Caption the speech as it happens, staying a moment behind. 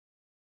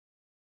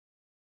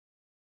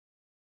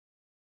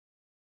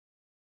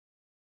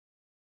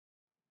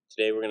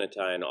Today we're going to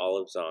tie an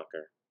olive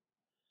zonker.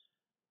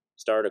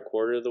 Start a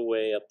quarter of the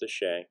way up the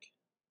shank,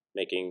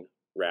 making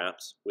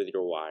wraps with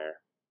your wire.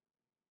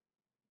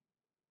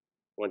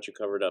 Once you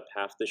covered up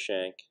half the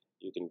shank,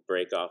 you can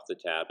break off the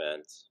tab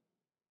ends.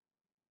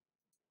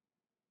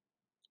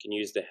 You can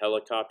use the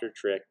helicopter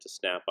trick to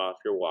snap off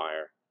your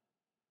wire,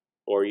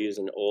 or use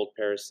an old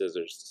pair of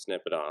scissors to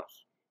snip it off.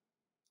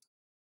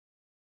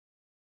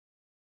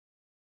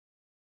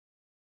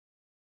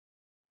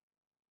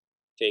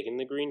 Taking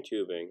the green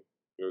tubing,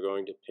 you're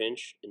going to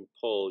pinch and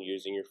pull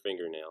using your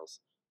fingernails.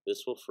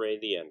 This will fray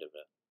the end of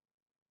it.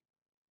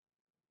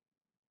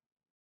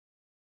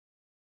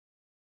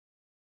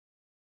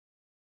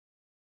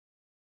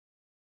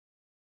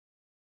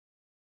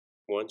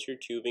 Once your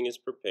tubing is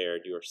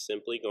prepared, you are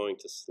simply going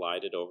to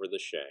slide it over the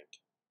shank.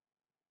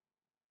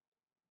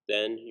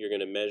 Then you're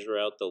going to measure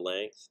out the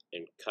length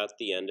and cut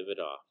the end of it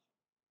off.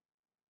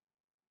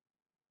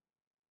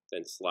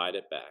 Then slide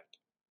it back.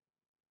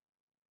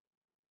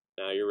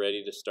 Now you're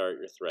ready to start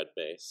your thread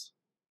base,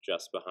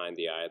 just behind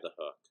the eye of the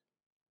hook.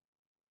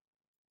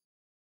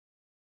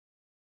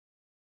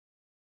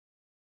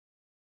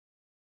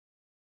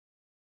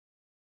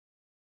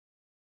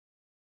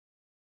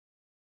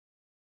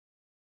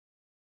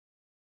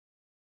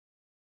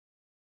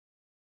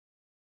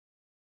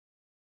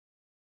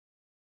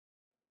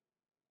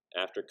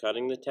 After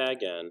cutting the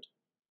tag end,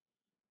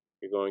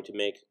 you're going to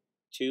make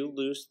 2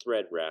 loose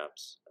thread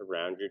wraps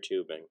around your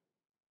tubing.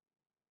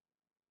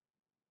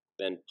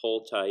 Then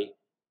pull tight,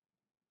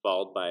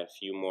 followed by a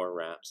few more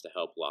wraps to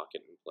help lock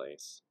it in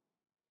place.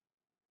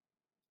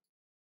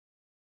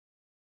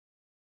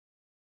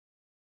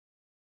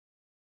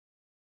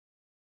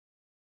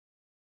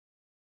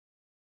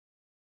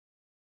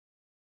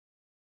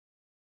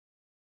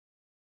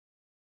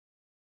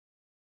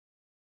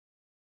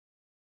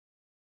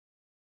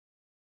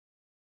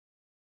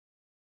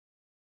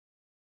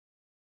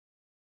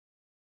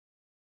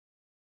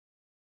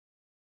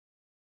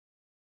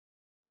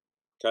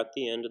 Cut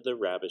the end of the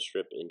rabbit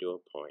strip into a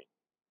point.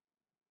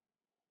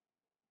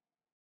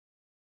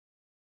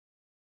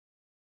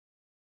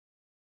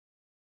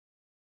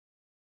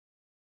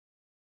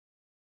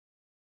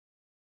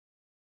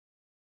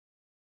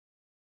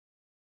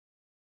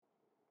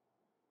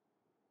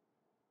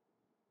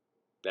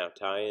 Now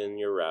tie in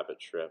your rabbit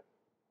strip.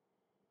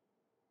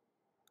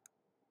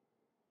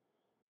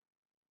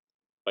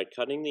 By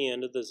cutting the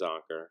end of the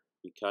zonker,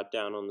 we cut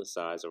down on the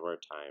size of our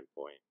tying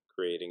point,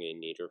 creating a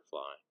neater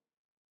fly.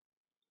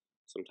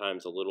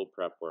 Sometimes a little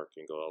prep work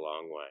can go a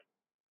long way.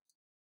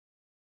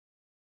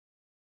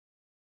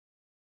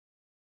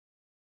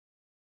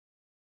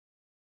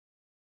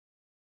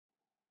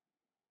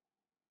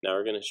 Now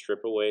we're going to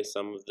strip away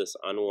some of this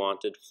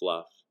unwanted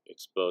fluff,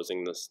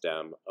 exposing the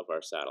stem of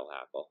our saddle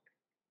hackle.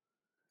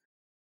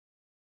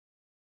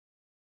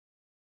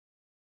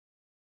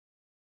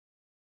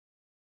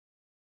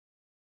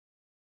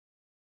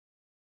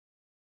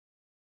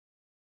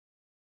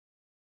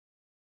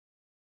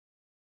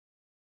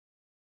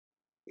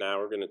 Now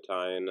we're going to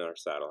tie in our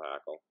saddle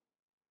hackle.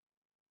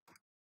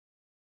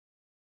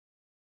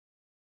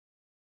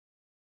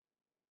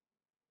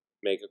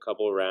 Make a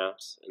couple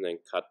wraps and then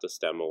cut the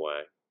stem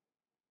away.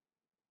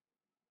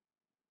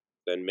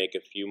 Then make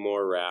a few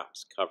more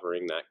wraps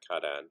covering that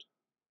cut end.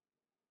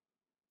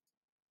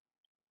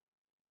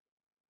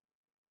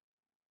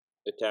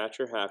 Attach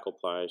your hackle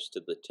pliers to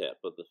the tip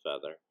of the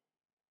feather.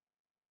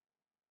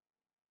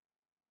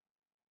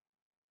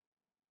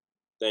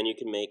 Then you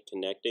can make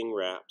connecting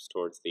wraps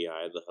towards the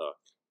eye of the hook.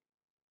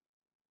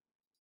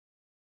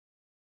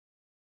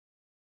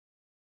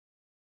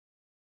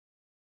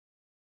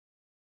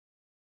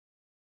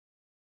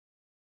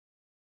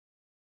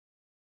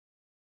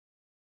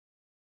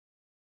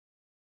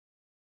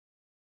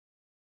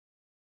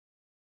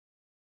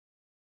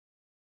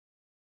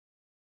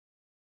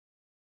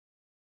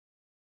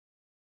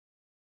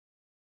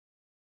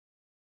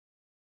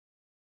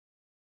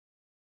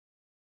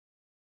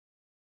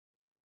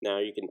 Now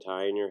you can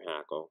tie in your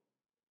hackle.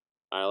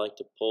 I like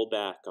to pull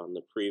back on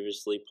the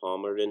previously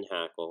palmered in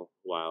hackle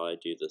while I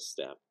do this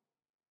step.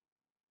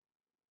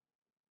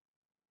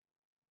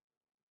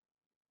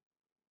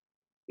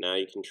 Now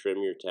you can trim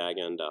your tag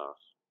end off.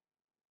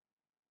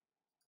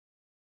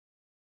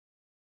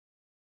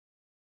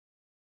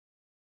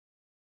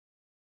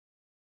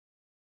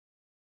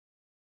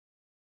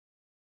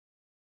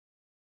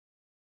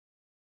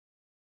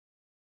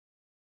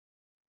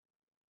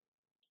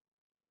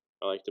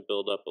 I like to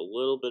build up a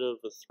little bit of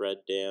a thread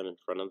dam in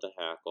front of the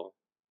hackle.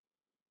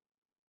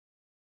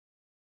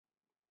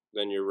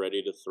 Then you're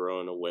ready to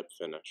throw in a whip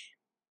finish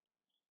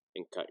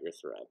and cut your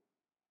thread.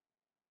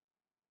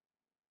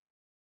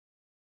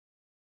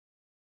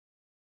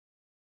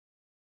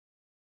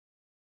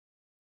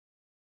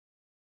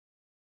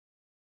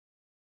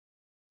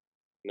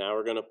 Now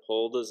we're going to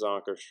pull the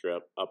zonker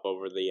strip up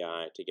over the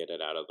eye to get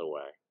it out of the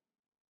way.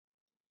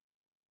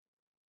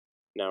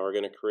 Now we're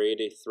going to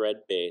create a thread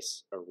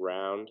base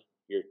around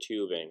your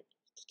tubing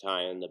to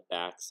tie in the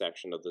back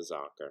section of the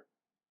zonker.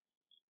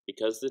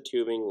 Because the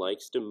tubing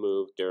likes to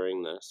move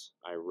during this,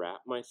 I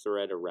wrap my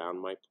thread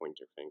around my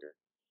pointer finger.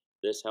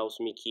 This helps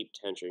me keep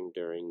tension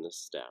during this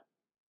step.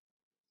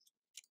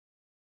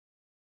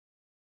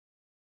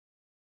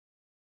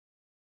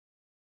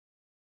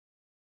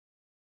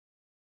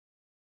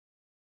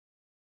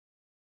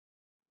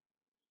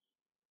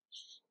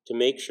 To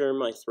make sure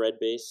my thread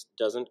base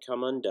doesn't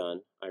come undone,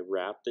 I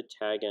wrap the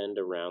tag end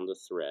around the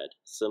thread,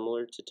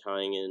 similar to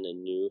tying in a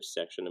new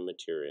section of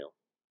material.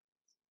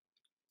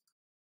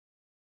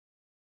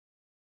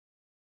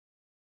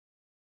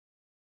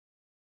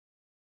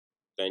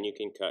 Then you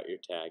can cut your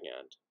tag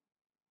end.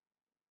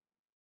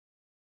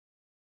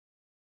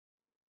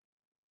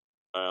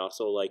 I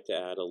also like to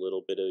add a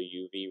little bit of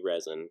UV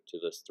resin to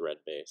this thread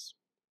base.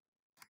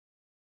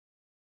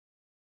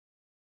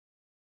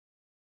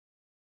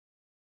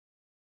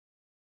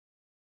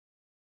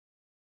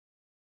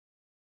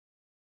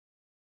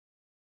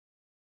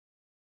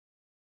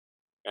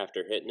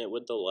 After hitting it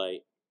with the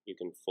light, you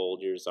can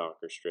fold your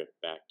zonker strip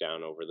back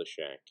down over the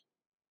shank.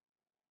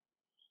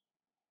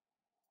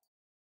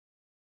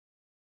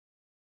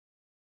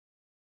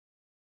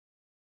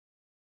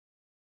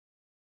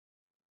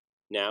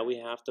 Now we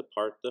have to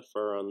part the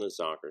fur on the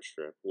zonker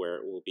strip where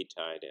it will be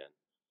tied in.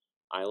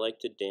 I like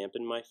to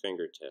dampen my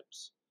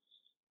fingertips.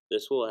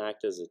 This will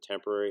act as a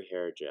temporary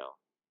hair gel.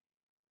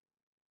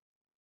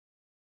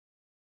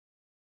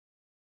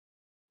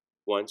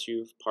 Once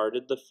you've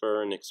parted the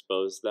fur and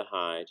exposed the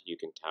hide, you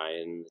can tie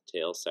in the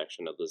tail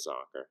section of the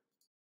zonker.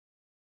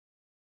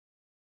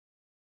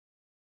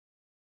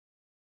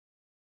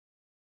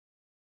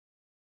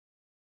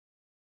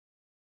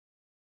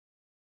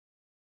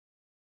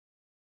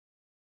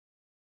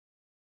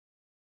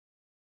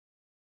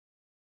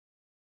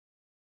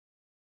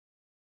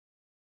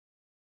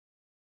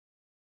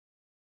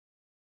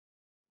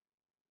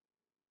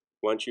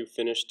 Once you've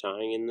finished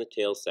tying in the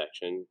tail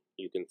section,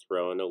 you can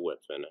throw in a whip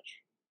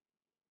finish.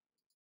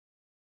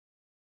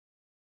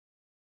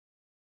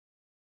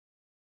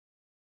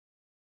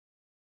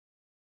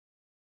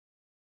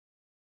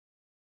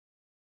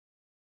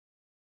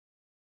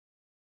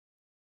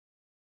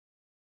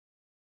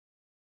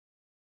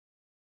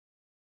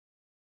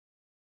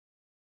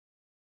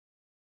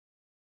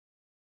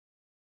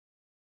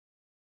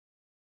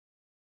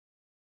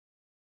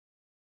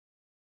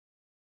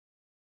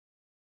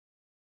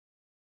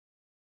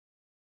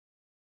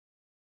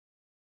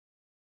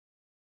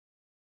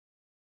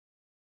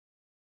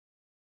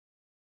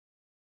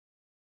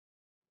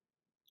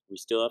 We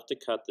still have to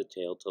cut the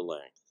tail to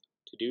length.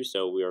 To do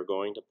so, we are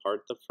going to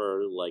part the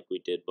fur like we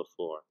did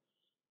before,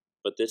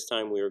 but this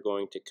time we are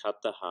going to cut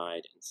the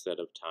hide instead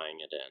of tying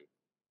it in.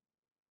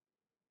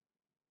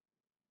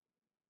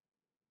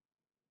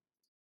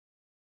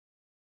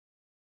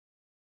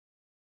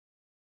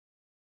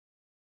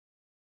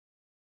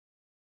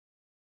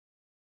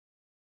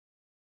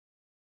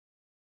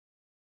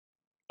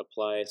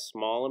 Apply a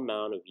small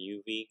amount of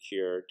UV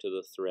cure to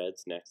the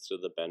threads next to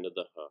the bend of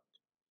the hook,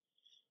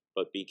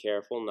 but be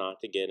careful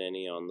not to get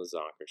any on the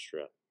zonker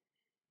strip.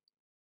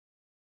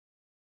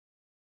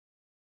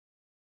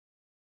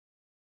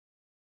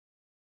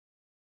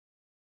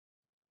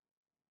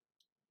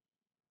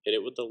 Hit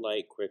it with the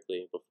light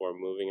quickly before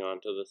moving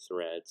on to the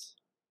threads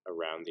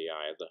around the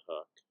eye of the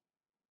hook.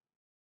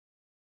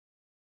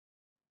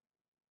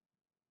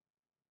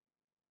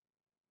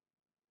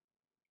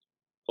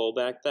 Pull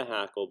back the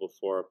hackle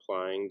before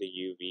applying the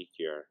UV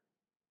cure.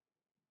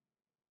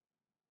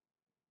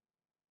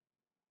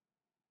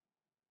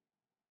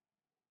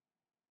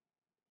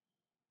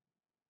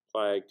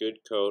 Apply a good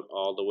coat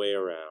all the way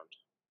around.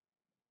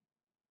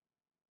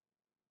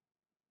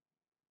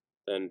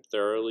 Then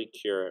thoroughly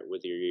cure it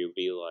with your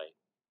UV light.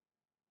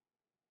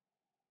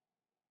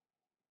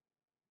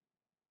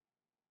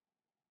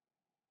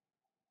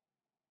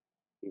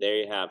 And there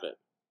you have it,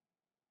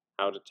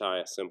 how to tie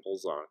a simple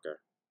zonker.